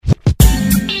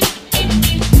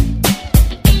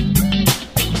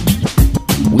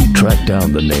track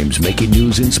down the names making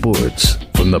news in sports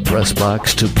from the press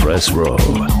box to press row.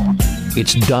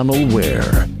 It's Donald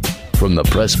Ware from the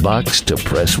press box to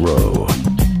press row.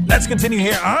 Let's continue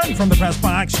here on From the Press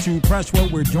Box to Press Row.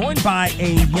 We're joined by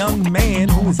a young man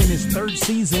who is in his third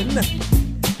season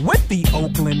with the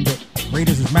Oakland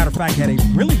Raiders. As a matter of fact, had a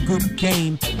really good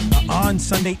game on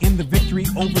Sunday in the victory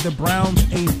over the Browns,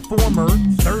 a former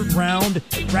third-round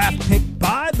draft pick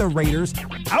by the Raiders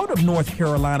out of North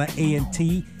Carolina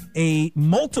A&T, a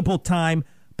multiple-time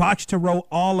Box to Row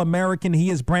All-American. He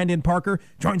is Brandon Parker,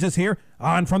 joins us here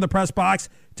on From the Press Box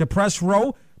to Press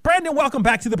Row. Brandon, welcome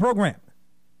back to the program.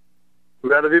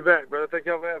 Glad to be back, brother. Thank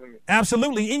y'all for having me.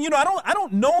 Absolutely. And, I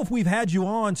don't know if we've had you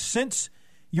on since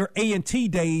your A&T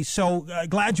days, so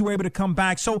glad you were able to come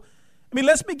back. So,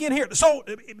 let's begin here. So,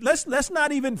 let's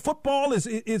not even – football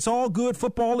it's all good.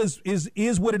 Football is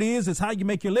what it is. It's how you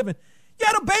make your living. You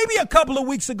had a baby a couple of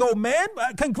weeks ago, man.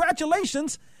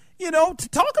 Congratulations. To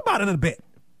talk about it a bit.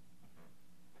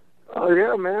 Oh,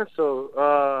 yeah, man.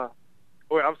 So,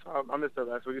 wait, I'm sorry. I missed that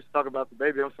last week. You used to talk about the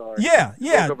baby. I'm sorry. Yeah.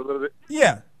 Up a little bit.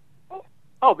 Yeah.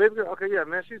 Oh, baby girl. Okay, yeah,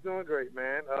 man, she's doing great,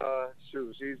 man.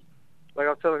 She's, like I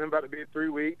was telling him, about to be 3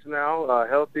 weeks now,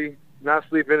 healthy, not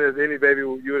sleeping as any baby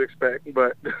you would expect.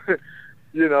 But,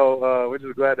 we're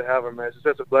just glad to have her, man. She's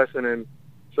such a blessing, and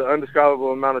it's an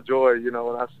indescribable amount of joy,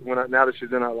 now that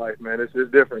she's in our life, man. It's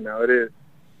different now. It is.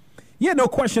 Yeah, no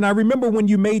question. I remember when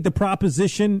you made the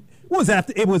proposition. What was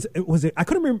after? Was it? I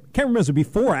can't remember. Was it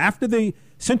before or after the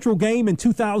Central game in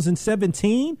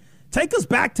 2017? Take us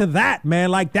back to that,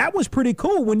 man. Like, that was pretty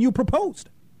cool when you proposed.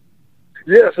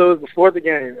 Yeah, so it was before the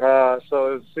game. So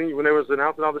it was when they was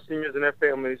announcing all the seniors and their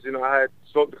families, I had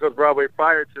spoke to Coach Broadway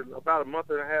prior to about a month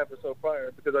and a half or so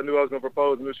prior, because I knew I was going to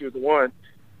propose and knew she was the one.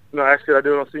 I asked her to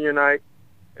do it on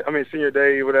senior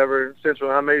day, whatever, Central.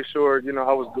 And I made sure,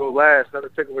 I was go last, not to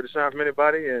take away the shine from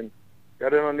anybody, and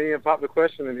got in on knee and popped the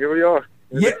question, and here we are.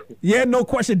 Yeah, no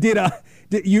question.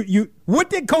 What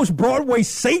did Coach Broadway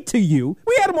say to you?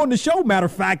 We had him on the show, matter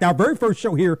of fact, our very first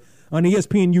show here on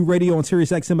ESPNU Radio on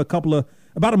Sirius XM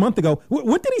about a month ago.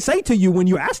 What did he say to you when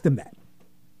you asked him that?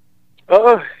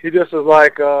 He just was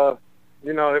like,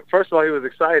 first of all, he was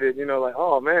excited, like,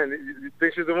 oh, man, you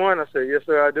think she's the one? I said, yes,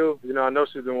 sir, I do. I know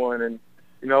she's the one, and,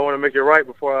 I want to make it right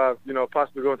before I,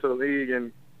 possibly go into the league,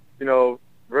 and, the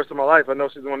rest of my life, I know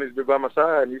she's the one who needs to be by my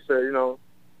side. And he said,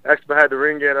 asked if I had the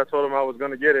ring yet. I told him I was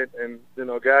going to get it, and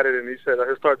got it. And he said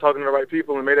I started talking to the right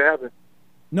people and made it happen.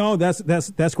 No, that's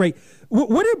great.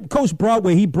 What did Coach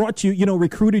Broadway? He brought you,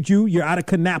 recruited you. You're out of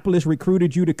Kannapolis,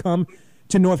 recruited you to come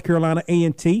to North Carolina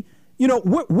A&T.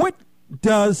 What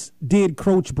did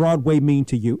Coach Broadway mean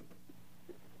to you?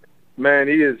 Man,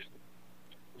 it's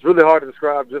really hard to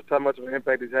describe just how much of an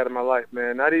impact he's had in my life,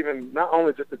 man. Not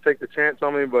only just to take the chance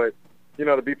on me, but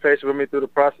to be patient with me through the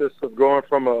process of going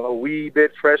from a wee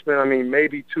bit freshman,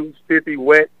 maybe 250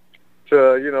 wet, to,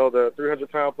 the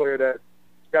 300-pound player that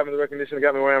got me the recognition and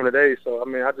got me where I am today. So,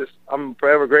 I'm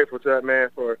forever grateful to that man,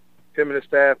 for him and his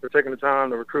staff, for taking the time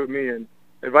to recruit me and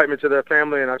invite me to their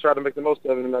family, and I tried to make the most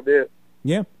of it, and I did.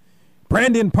 Yeah.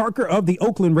 Brandon Parker of the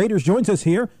Oakland Raiders joins us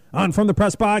here on From the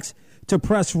Press Box to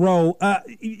Press Row.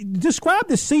 Describe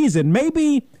the season.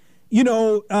 Maybe – you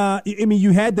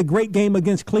had the great game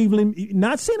against Cleveland,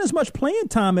 not seeing as much playing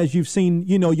time as you've seen,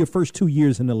 your first 2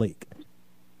 years in the league.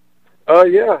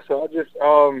 Yeah, so I just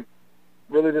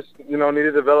really just, needed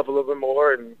to develop a little bit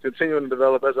more and continuing to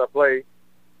develop as I play.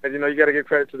 And, you got to give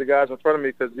credit to the guys in front of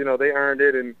me, because, they earned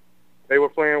it and they were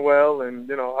playing well. And,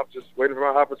 I'm just waiting for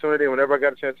my opportunity. And whenever I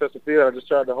got a chance to touch the field, I just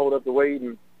tried to hold up the weight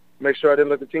and make sure I didn't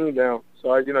let the team down.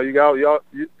 So,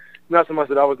 not so much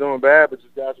that I was doing bad, but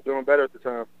just guys were doing better at the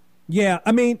time. Yeah,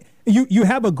 you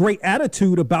have a great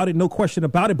attitude about it, no question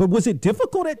about it. But was it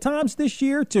difficult at times this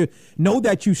year to know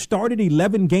that you started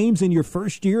 11 games in your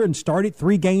first year and started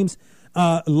 3 games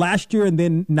last year, and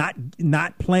then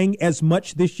not playing as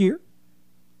much this year?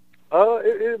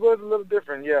 It was a little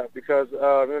different, yeah, because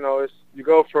you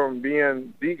go from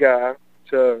being the guy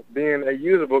to being a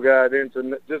usable guy, then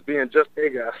to just being just a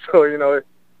guy. So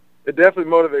it definitely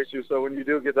motivates you. So when you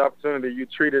do get the opportunity, you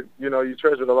treat it, you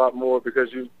treasure it a lot more, because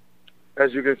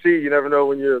as you can see, you never know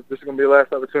when this is going to be the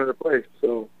last opportunity to play.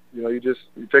 So, you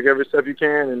take every step you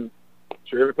can and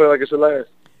treat every play like it's your last.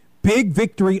 Big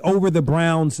victory over the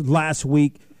Browns last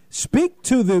week.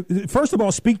 First of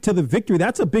all, speak to the victory.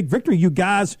 That's a big victory. You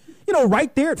guys,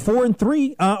 right there at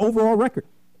 4-3 overall record.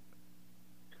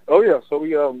 Oh, yeah. So we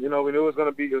knew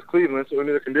it was Cleveland, so we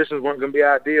knew the conditions weren't going to be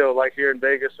ideal, like here in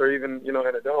Vegas or even, in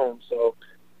a dome. So,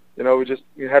 we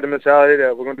had the mentality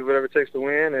that we're going to do whatever it takes to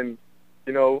win, and,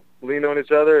 lean on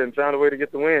each other and found a way to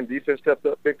get the win. Defense stepped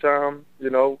up big time,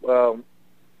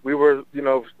 we were,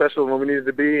 special when we needed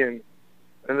to be, and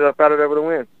ended up out of there with a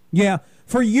win. Yeah.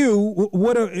 For you,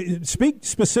 speak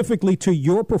specifically to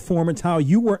your performance, how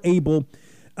you were able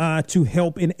to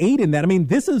help and aid in that. I mean,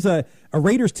 this is a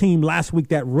Raiders team last week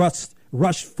that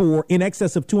rushed for in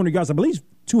excess of 200 yards. I believe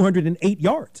 208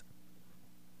 yards.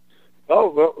 Oh,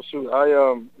 well, shoot.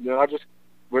 I just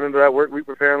went into that work week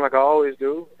preparing like I always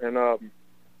do, and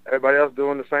everybody else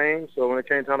doing the same. So when it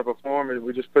came time to perform,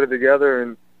 we just put it together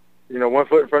and, one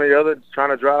foot in front of the other, trying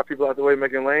to drive people out the way,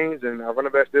 making lanes, and our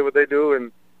running backs did what they do,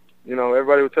 and,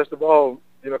 everybody who touched the ball,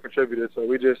 contributed. So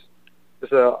we just,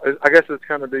 I guess it's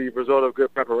kind of the result of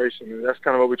good preparation, and that's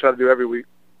kind of what we try to do every week.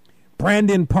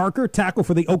 Brandon Parker, tackle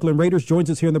for the Oakland Raiders, joins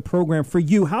us here in the program. For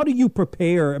you, how do you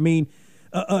prepare? I mean,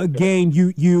 again,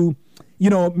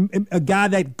 a guy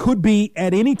that could be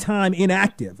at any time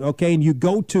inactive, okay, and you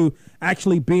go to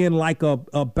actually being like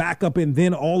a backup, and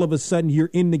then all of a sudden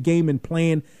you're in the game and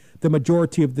playing the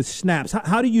majority of the snaps.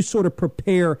 How do you sort of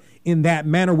prepare in that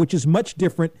manner, which is much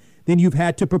different than you've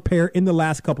had to prepare in the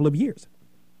last couple of years?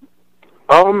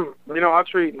 I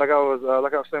treat, like I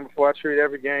was saying before, I treat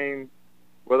every game,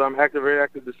 whether I'm active or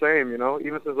inactive, the same,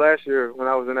 Even since last year when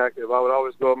I was inactive, I would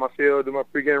always go on my field, do my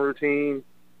pregame routine,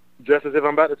 just as if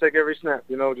I'm about to take every snap,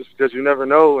 just because you never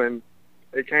know. And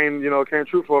it came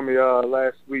true for me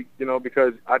last week,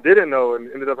 because I didn't know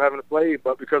and ended up having to play.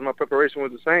 But because my preparation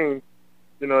was the same,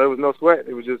 it was no sweat.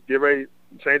 It was just get ready,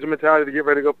 change the mentality to get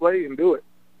ready to go play and do it.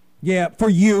 Yeah, for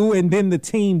you and then the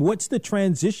team, what's the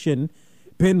transition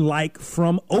been like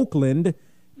from Oakland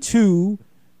to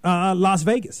Las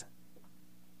Vegas?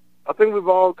 I think we've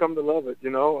all come to love it,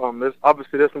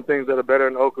 there's some things that are better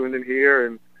in Oakland than here,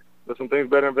 and there's some things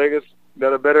better in Vegas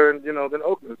that are better, than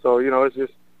Oakland. So, it's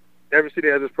just every city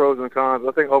has its pros and cons.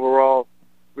 I think overall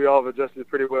we all have adjusted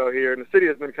pretty well here, and the city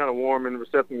has been kind of warm and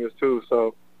receiving us too.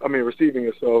 So, you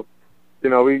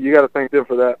got to thank them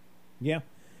for that. Yeah.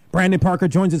 Brandon Parker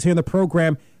joins us here in the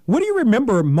program. What do you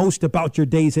remember most about your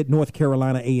days at North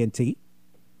Carolina A&T?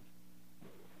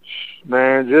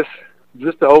 Man, just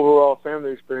the overall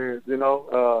family experience,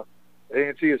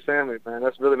 A&T is family, man.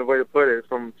 That's really the way to put it.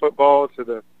 From football to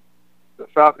the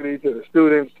faculty to the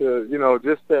students to,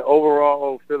 just that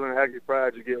overall feeling of happy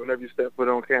pride you get whenever you step foot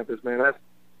on campus, man. That's,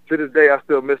 to this day, I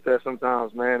still miss that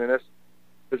sometimes, man. And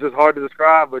it's just hard to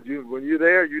describe, but when you're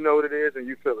there, you know what it is and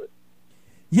you feel it.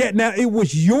 Yeah, now it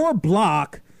was your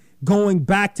block going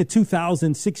back to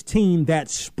 2016 that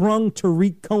sprung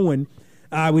Tariq Cohen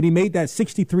when he made that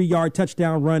 63-yard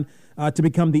touchdown run to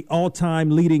become the all-time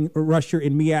leading rusher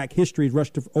in MEAC history. He's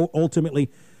rushed ultimately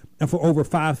for over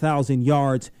 5,000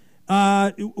 yards.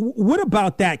 What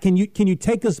about that? Can you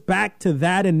take us back to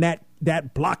that and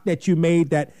that block that you made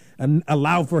that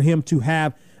allowed for him to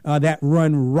have that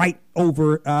run right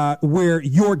over where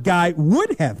your guy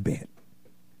would have been?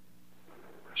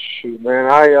 Shoot,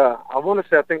 man, I want to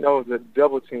say I think that was a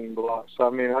double team block. So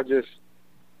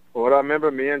what I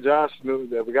remember, me and Josh knew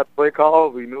that we got the play call.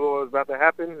 We knew what was about to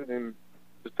happen, and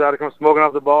just tried to come smoking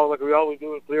off the ball like we always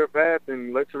do, and clear a path,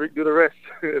 and let Tariq do the rest,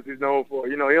 as he's known for.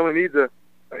 He only needs an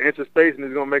inch of space, and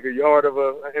he's going to make a yard of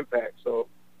an impact. So,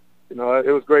 it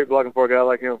was great blocking for a guy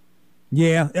like him.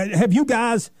 Yeah. Have you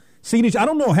guys seen each? I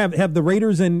don't know. Have the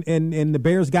Raiders and the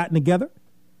Bears gotten together?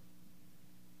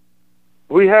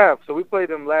 We have. So we played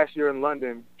them last year in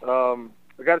London. I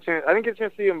didn't get a chance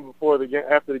to see him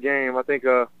after the game. I think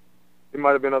he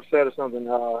might have been upset or something.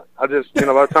 By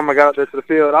the time I got out there to the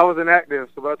field, I was inactive.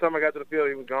 So by the time I got to the field,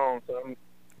 he was gone. So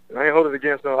I ain't holding it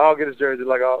against him. I'll get his jersey.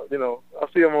 I'll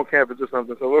see him on campus or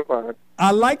something. So we're fine.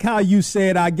 I like how you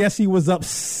said, I guess he was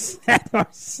upset or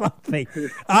something.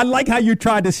 I like how you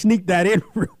tried to sneak that in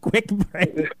real quick,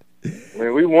 Brandon.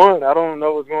 Man, we won. I don't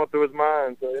know what's going through his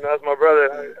mind. So, that's my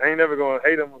brother. I ain't never going to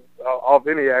hate him off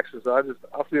any action. So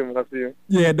I'll see him when I see him.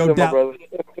 Yeah, no doubt. My brother.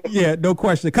 Yeah, no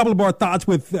question. A couple of more thoughts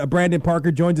with Brandon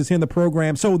Parker joins us here in the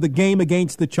program. So the game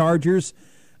against the Chargers,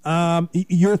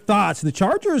 your thoughts. The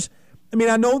Chargers,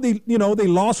 I know they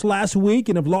lost last week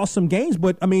and have lost some games,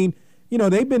 but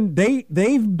they've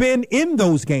been in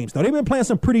those games though. They've been playing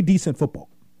some pretty decent football.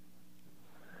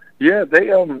 Yeah, they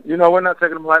we're not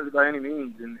taking them lightly by any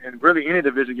means, and really any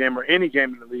division game or any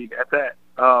game in the league at that,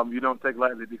 you don't take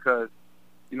lightly because,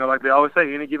 like they always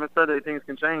say, any given Sunday things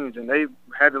can change, and they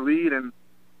had the lead, and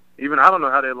even I don't know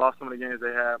how they lost some of the games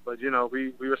they have, but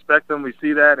we respect them, we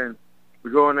see that, and we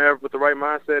go in there with the right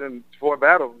mindset and for a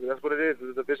battle. That's what it is.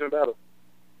 It's a division battle.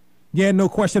 Yeah, no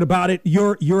question about it.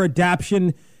 Your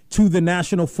adaptation to the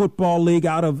National Football League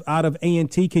out of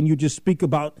A&T, can you just speak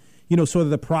about sort of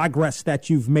the progress that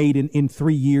you've made in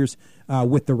 3 years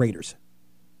with the Raiders?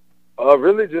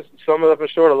 Really just sum it up in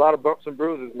short, a lot of bumps and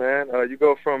bruises, man. You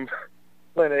go from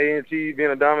playing at A&T,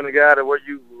 being a dominant guy to where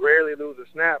you rarely lose a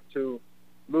snap to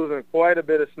losing quite a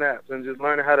bit of snaps and just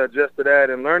learning how to adjust to that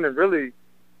and learning really,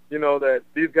 that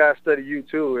these guys study you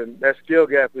too, and that skill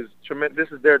gap is tremendous.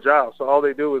 This is their job, so all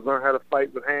they do is learn how to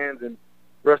fight with hands and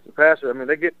rush the passer. I mean,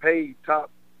 they get paid top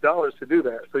dollars to do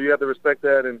that, so you have to respect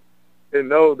that and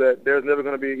know that there's never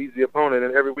going to be an easy opponent,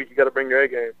 and every week you got to bring your A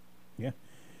game. Yeah.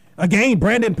 Again,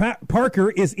 Brandon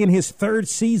Parker is in his third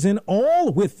season,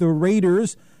 all with the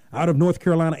Raiders out of North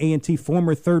Carolina A&T,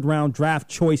 former third-round draft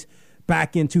choice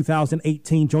back in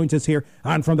 2018. Joins us here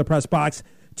on From the Press Box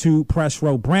to Press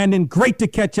Row. Brandon, great to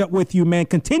catch up with you, man.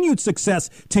 Continued success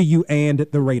to you and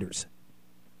the Raiders.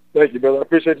 Thank you, brother. I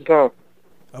appreciate your time.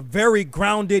 A very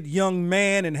grounded young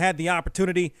man, and had the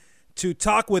opportunity to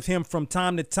talk with him from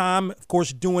time to time, of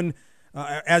course, doing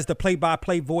as the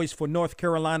play-by-play voice for North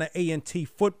Carolina A&T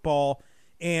football.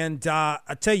 And I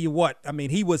tell you what, I mean,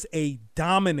 he was a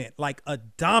dominant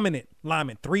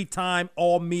lineman, 3-time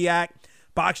All-MEAC,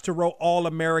 box-to-row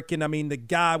All-American. I mean, the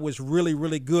guy was really,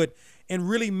 really good and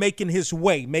really making his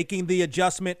way, making the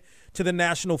adjustment to the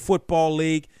National Football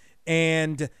League.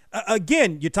 And,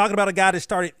 again, you're talking about a guy that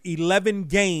started 11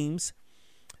 games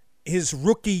his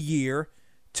rookie year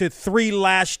to 3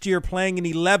 last year, playing in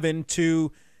 11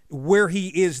 to where he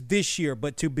is this year.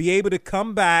 But to be able to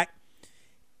come back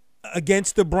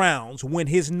against the Browns when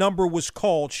his number was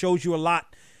called shows you a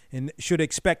lot, and should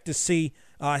expect to see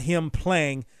him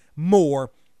playing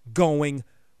more going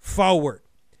forward.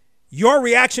 Your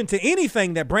reaction to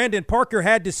anything that Brandon Parker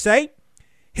had to say,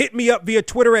 hit me up via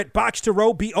Twitter at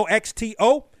Box2Row,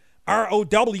 BOXTOROW,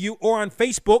 or on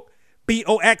Facebook,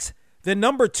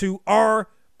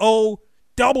 BOX2ROW.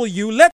 Let's